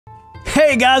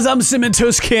Hey guys, I'm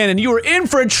CinnamonToastKen, and you are in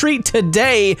for a treat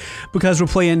today because we're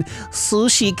playing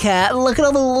Sushi Cat. Look at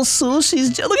all the little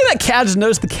sushis. Look at that cat. I just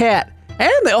noticed the cat.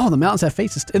 And the mountains have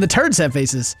faces. And the turds have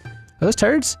faces. Are those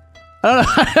turds? I don't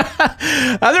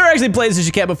know. I've never actually played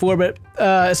Sushi Cat before, but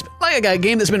it's like a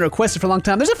game that's been requested for a long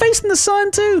time. There's a face in the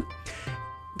sun, too.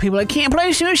 People are like, can't play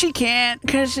Sushi Cat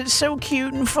because it's so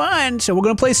cute and fun. So we're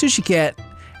going to play Sushi Cat.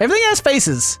 Everything has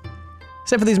faces.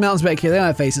 Except for these mountains back here, they don't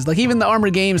have faces. Like even the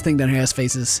Armored Games thing down here has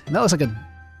faces. And that looks like a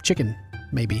chicken,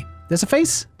 maybe. There's a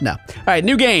face? No. All right,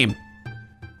 new game.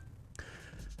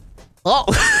 Oh,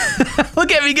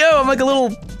 look at me go. I'm like a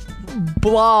little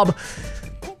blob.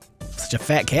 Such a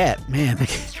fat cat, man.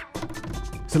 Is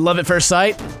it love at first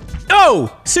sight?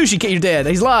 Oh, Sushi Cat, you're dead.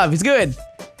 He's alive, he's good.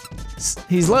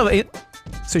 He's loving it.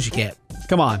 Sushi Cat,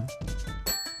 come on.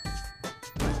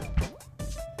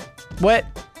 What?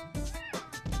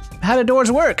 How do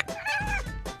doors work?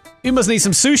 You must need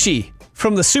some sushi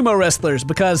from the sumo wrestlers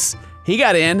because he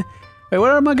got in. Wait,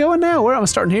 where am I going now? Where am I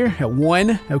starting here? At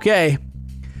 1, okay.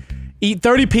 Eat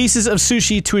 30 pieces of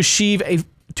sushi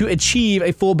to achieve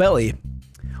a full belly.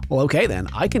 Well, okay then.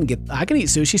 I can eat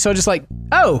sushi. So just like,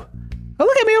 oh,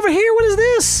 look at me over here. What is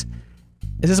this?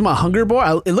 Is this my hunger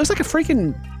bar? It looks like a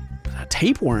freaking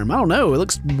tapeworm. I don't know. It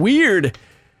looks weird.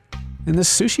 And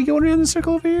this sushi going around the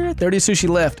circle over here? 30 sushi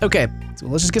left. Okay, so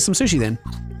let's just get some sushi then.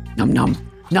 Nom nom,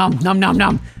 nom nom nom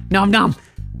nom, nom nom,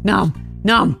 nom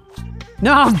nom,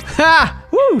 nom. Ha!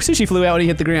 Woo! Sushi flew out when he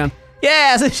hit the ground.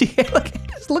 Yeah, sushi.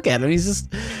 Look at him. He's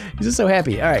just so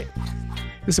happy. All right,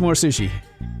 get some more sushi.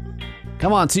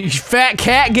 Come on, you fat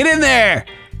cat, get in there!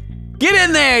 Get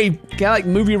in there! You gotta like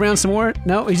move you around some more.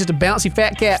 No, he's just a bouncy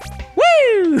fat cat.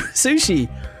 Woo! Sushi.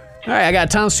 All right, I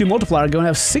got a ×2 multiplier going. I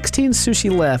have 16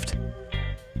 sushi left.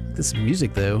 This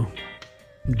music though,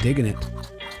 I'm digging it.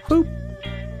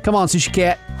 Boop. Come on, Sushi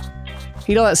Cat.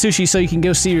 Eat all that sushi so you can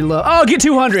go see your love. Oh, get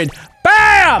 200.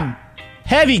 Bam!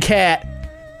 Heavy cat.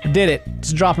 I did it.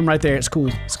 Just drop him right there. It's cool.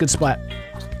 It's a good spot.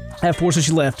 I have 4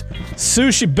 sushi left.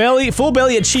 Sushi belly, full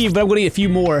belly achieved, but I'm gonna eat a few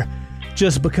more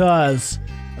just because.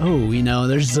 Oh, you know,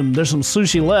 there's some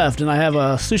sushi left, and I have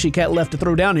a Sushi Cat left to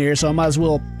throw down here, so I might as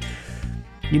well,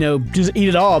 you know, just eat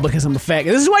it all because I'm a fat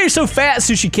guy. This is why you're so fat,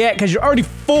 Sushi Cat, because you're already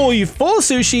full. You're full of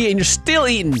sushi and you're still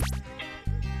eating.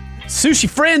 Sushi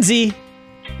frenzy.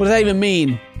 What does that even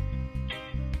mean?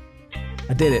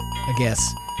 I did it, I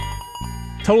guess.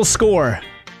 Total score.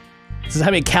 This is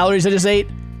how many calories I just ate.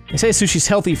 They say sushi's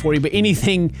healthy for you, but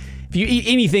anything, if you eat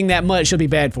anything that much, it'll be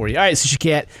bad for you. All right, Sushi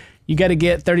Cat, you got to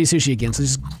get 30 sushi again.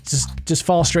 So just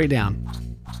fall straight down.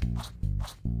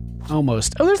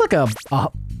 Almost. Oh, there's like a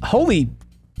holy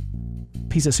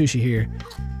piece of sushi here.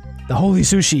 The holy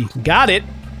sushi. Got it.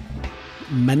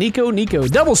 Maniko Nico.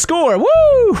 Double score. Woo!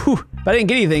 But I didn't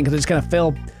get anything because it just kind of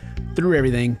fell through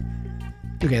everything.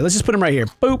 Okay, let's just put him right here.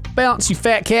 Boop. Bounce, you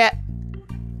fat cat.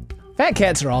 Fat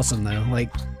cats are awesome though.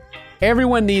 Like,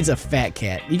 everyone needs a fat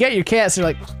cat. You got your cats, they're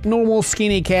like normal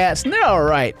skinny cats, and they're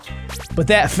alright. But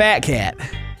that fat cat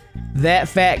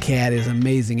is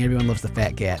amazing. Everyone loves the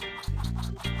fat cat.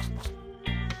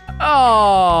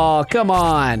 Oh, come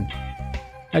on.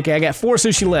 Okay, I got 4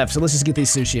 sushi left, so let's just get these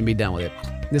sushi and be done with it.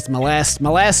 This is my last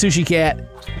Sushi Cat.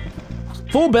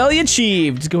 Full belly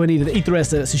achieved. Just go ahead and eat the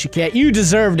rest of it, Sushi Cat. You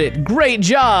deserved it. Great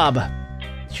job.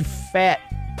 You fat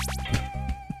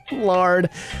lard.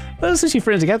 Those sushi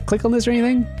friends, you got to click on this or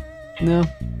anything? No.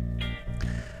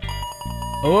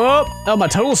 Oh, my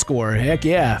total score. Heck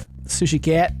yeah. Sushi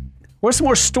Cat. Where's some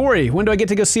more story? When do I get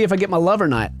to go see if I get my love or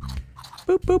not?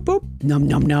 Boop, boop, boop. Num,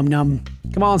 num, num, num.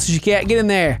 Come on, Sushi Cat, get in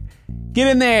there. Get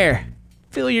in there.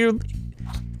 Feel your...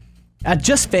 I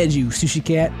just fed you, Sushi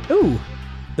Cat. Ooh.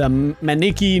 The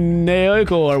Maniki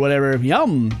Neoko or whatever.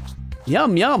 Yum.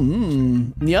 Yum,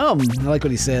 yum. Yum. I like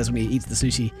what he says when he eats the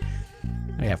sushi.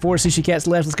 I got 4 Sushi Cats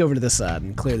left. Let's go over to this side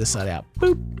and clear this side out.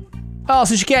 Boop. Oh,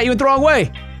 Sushi Cat, you went the wrong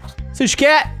way. Sushi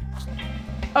Cat.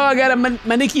 Oh, I got a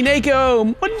Maniki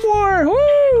Neko. One more.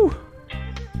 Woo.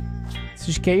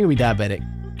 Sushi Cat, you're gonna be diabetic.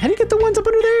 How do you get the ones up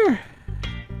under there?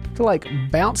 To like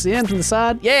bounce in from the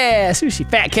side? Yeah, Sushi,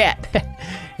 fat cat.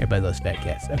 Everybody loves fat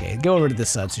cats. Okay, go over to this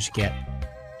side, Sushi Cat.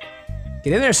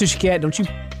 Get in there, Sushi Cat. Don't you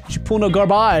pull no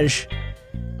garbage.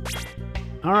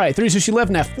 All right, 3 sushi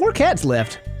left now. 4 cats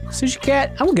left. Sushi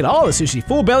Cat, I'm gonna get all the sushi.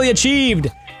 Full belly achieved.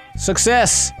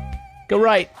 Success. Go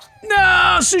right.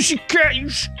 No, Sushi Cat, you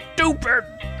stupid.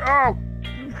 Oh,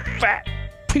 you fat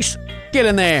piece. Get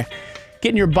in there. Get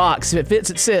in your box. If it fits,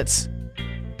 it sits.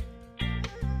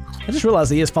 I just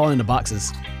realized he is falling into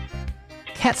boxes.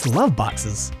 Cats love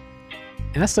boxes.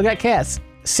 And I still got cats.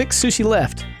 6 sushi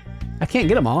left. I can't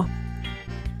get them all.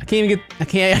 I can't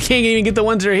even get the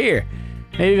ones that are here.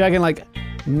 Maybe if I can like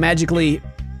magically,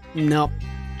 nope,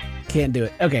 can't do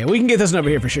it. Okay, we can get this one over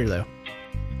here for sure though.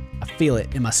 I feel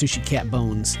it in my Sushi Cat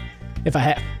bones. If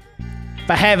I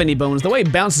have any bones. The way he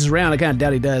bounces around, I kind of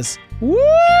doubt he does.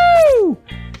 Woo!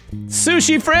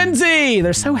 Sushi frenzy!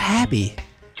 They're so happy.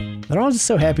 They're all just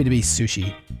so happy to be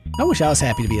sushi. I wish I was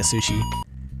happy to be a sushi.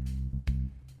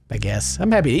 I guess.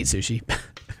 I'm happy to eat sushi.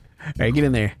 Alright, get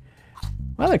in there.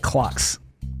 Why are there clocks?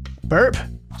 Burp.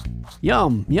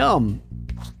 Yum, yum,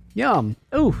 yum.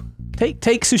 Ooh, take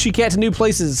Sushi Cat to new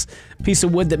places. Piece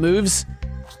of wood that moves.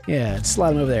 Yeah, just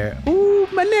slide him over there. Ooh,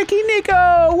 my necky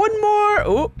Nico! One more!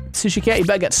 Ooh, Sushi Cat, you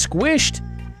about got squished.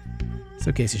 It's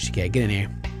okay, Sushi Cat, get in here.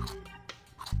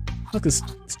 Look, this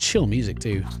chill music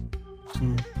too.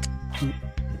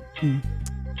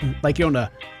 Like you're on a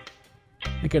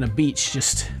beach,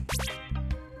 just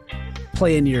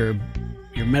playing your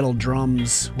metal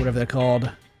drums, whatever they're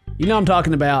called. You know what I'm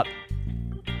talking about.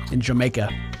 In Jamaica.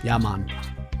 Yeah, man.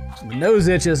 My nose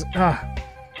itches. I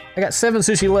got 7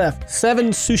 sushi left. 7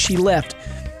 sushi left.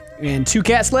 And 2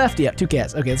 cats left? Yep, 2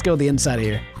 cats. Okay, let's go to the inside of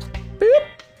here. Boop.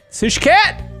 Sushi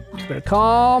Cat! Better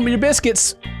calm your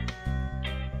biscuits.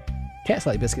 Cats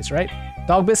like biscuits, right?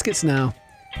 Dog biscuits? No.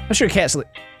 I'm sure cats like...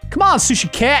 Come on,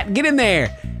 Sushi Cat! Get in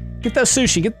there! Get those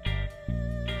sushi. Get...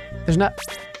 There's not...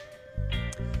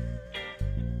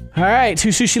 Alright, 2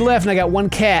 sushi left and I got 1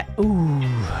 cat. Ooh.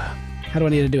 How do I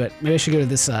need to do it? Maybe I should go to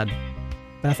this side.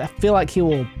 But I feel like he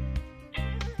will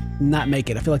not make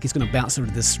it. I feel like he's gonna bounce over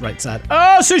to this right side.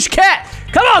 Oh, Sushi Cat!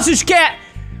 Come on, Sushi Cat!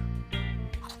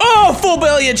 Oh, full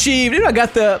belly achieved! Dude, I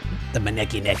got the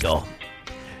Maneki Neko.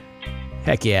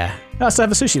 Heck yeah. I also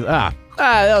have a sushi.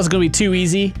 That was gonna be too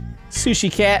easy.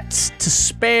 Sushi Cats to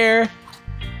spare.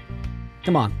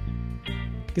 Come on.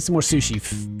 Get some more sushi,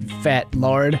 fat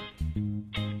lard.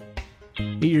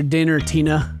 Eat your dinner,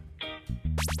 Tina.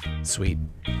 Sweet.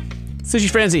 Sushi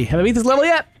Frenzy. Have I beat this level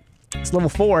yet? It's level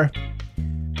 4.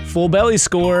 Full belly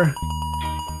score.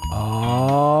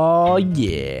 Oh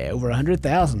yeah, over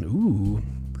 100,000. Ooh,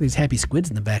 look at these happy squids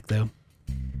in the back though.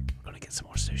 We're gonna get some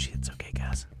more sushi. It's okay,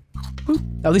 guys. Ooh.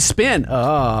 Oh, they spin.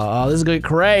 Oh, this is gonna get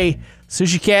cray.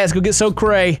 Sushi Cat's gonna get so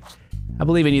cray. I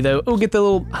believe in you though. Oh, get the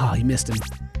little. Oh, you missed him.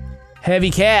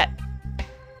 Heavy Cat.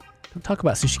 Don't talk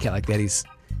about Sushi Cat like that. He's.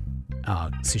 Oh,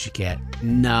 Sushi Cat.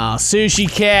 No, Sushi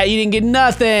Cat, you didn't get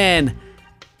nothing.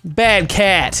 Bad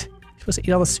cat. You're supposed to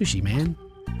eat all the sushi, man.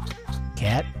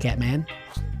 Cat man.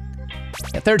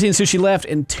 Got 13 sushi left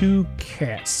and 2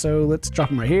 cats. So let's drop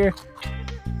them right here.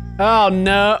 Oh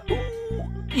no. Ooh,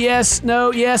 yes,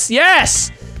 no, yes,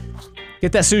 yes!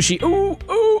 Get that sushi. Ooh,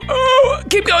 ooh, ooh!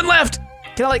 Keep going left!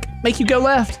 Can I like make you go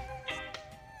left?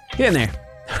 Get in there.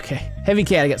 Okay. Heavy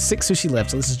Cat, I got 6 sushi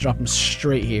left, so let's just drop them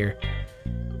straight here.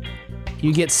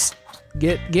 You get.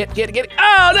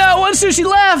 Oh no, 1 sushi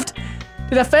left!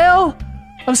 Did I fail?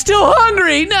 I'm still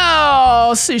hungry!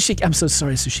 No! Sushi, I'm so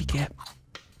sorry, Sushi Cat.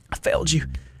 I failed you.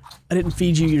 I didn't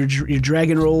feed you your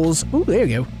dragon rolls. Ooh, there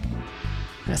you go.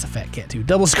 That's a fat cat too.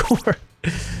 Double score.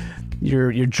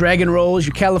 Your dragon rolls,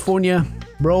 your California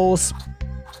rolls.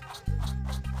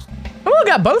 Oh, I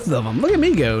got both of them. Look at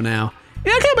me go now.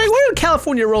 Yeah, okay, but where do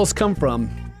California rolls come from?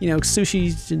 You know,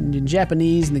 sushi's in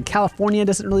Japanese, and then California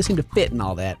doesn't really seem to fit and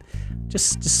all that.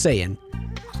 Just saying.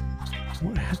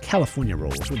 California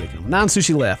rolls, where do they come from? 9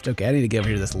 sushi left. Okay, I need to get over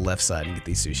here to this left side and get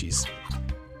these sushis.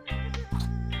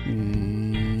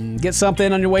 Get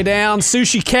something on your way down.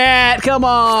 Sushi Cat, come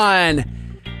on!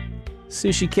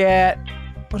 Sushi Cat.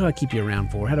 What do I keep you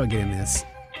around for? How do I get in this?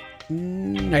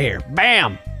 Right here,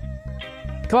 bam!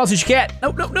 Come on, Sushi Cat.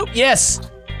 Nope, nope, nope, yes!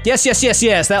 Yes, yes, yes,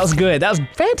 yes, that was good. That was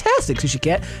fantastic, Sushi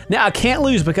Cat. Now I can't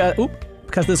lose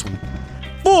because this one.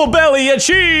 Full belly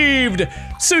achieved!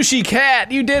 Sushi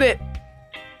Cat, you did it!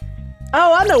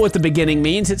 Oh, I know what the beginning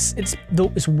means. It's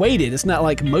weighted. It's not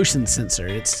like motion sensor.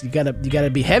 It's you gotta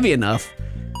be heavy enough.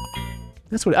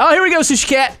 That's what. Oh, here we go, Sushi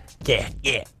Cat. Yeah.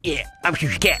 I'm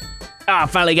Sushi Cat. Oh, I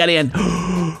finally got in.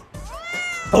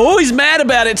 Oh, he's mad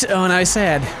about it. Oh, now he's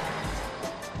sad.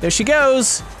 There she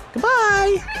goes.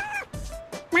 Goodbye.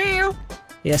 Meow.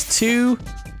 He has 2.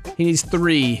 He needs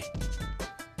 3.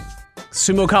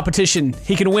 Sumo competition.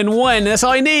 He can win 1. That's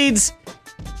all he needs.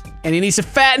 And he needs to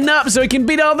fatten up so he can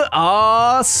beat all the.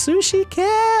 Oh, Sushi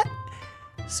Cat.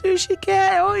 Sushi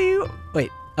Cat. Oh, you. Wait.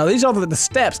 Oh, these are the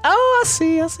steps. Oh, I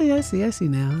see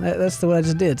now. That's what I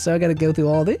just did. So I got to go through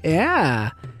all the. Yeah.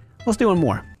 Let's do one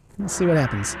more. Let's see what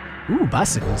happens. Ooh,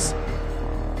 bicycles.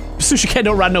 Sushi Cat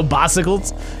don't ride no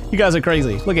bicycles. You guys are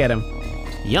crazy. Look at him.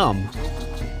 Yum.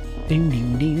 Ding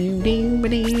ding ding ding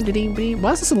ding ding ding.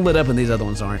 Why is this one lit up and these other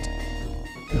ones aren't?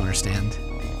 I don't understand.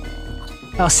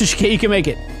 Oh, Sushi Cat, you can make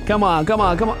it. Come on, come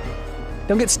on, come on.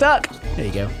 Don't get stuck. There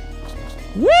you go.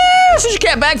 Woo! Sushi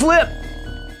Cat backflip.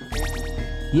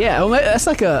 Yeah, well, that's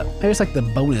like maybe it's like the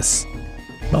bonus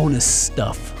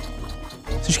stuff.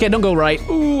 Sushi Cat, don't go right.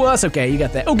 Ooh, that's okay. You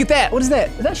got that. Oh, get that. What is that?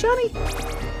 Is that shiny?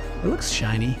 It looks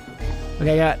shiny.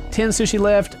 Okay, I got 10 sushi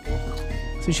left.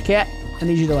 Sushi Cat, I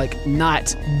need you to like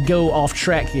not go off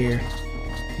track here.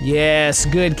 Yes,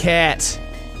 good cat.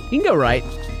 You can go right.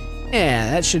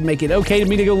 Yeah, that should make it okay to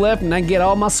me to go left and I can get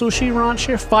all my sushi ranch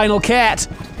here. Final cat.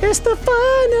 It's the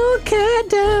final cat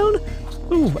down.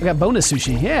 Ooh, I got bonus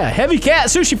sushi. Yeah, heavy cat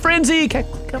sushi frenzy. Can I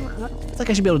click on that? I feel like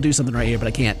I should be able to do something right here, but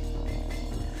I can't.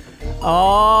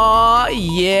 Oh,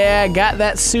 yeah, got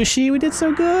that sushi. We did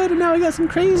so good, and now we got some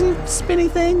crazy spinny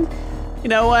thing. You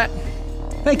know what?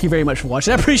 Thank you very much for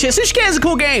watching. I appreciate it. Sushi Cat is a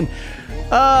cool game.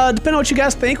 Depending on what you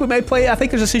guys think, we may play. I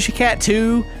think there's a Sushi Cat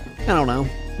 2. I don't know.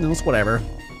 No, it's whatever.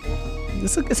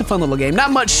 It's a fun little game.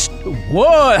 Not much.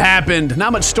 What happened?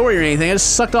 Not much story or anything. I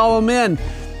just sucked all of them in.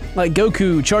 Like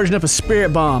Goku charging up a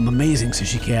spirit bomb. Amazing,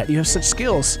 Sushi Cat. You have such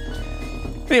skills.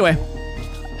 Anyway,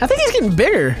 I think he's getting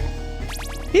bigger.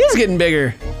 He is getting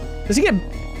bigger. Does he get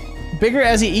bigger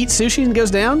as he eats sushi and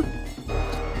goes down?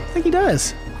 I think he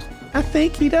does. I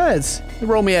think he does.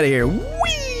 Roll me out of here.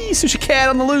 Whee! Sushi Cat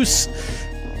on the loose.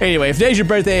 Anyway, if today's your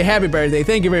birthday, happy birthday.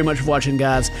 Thank you very much for watching,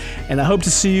 guys. And I hope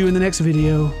to see you in the next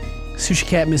video. Sushi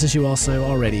Cat misses you also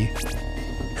already.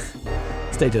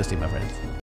 Stay toasty, my friends.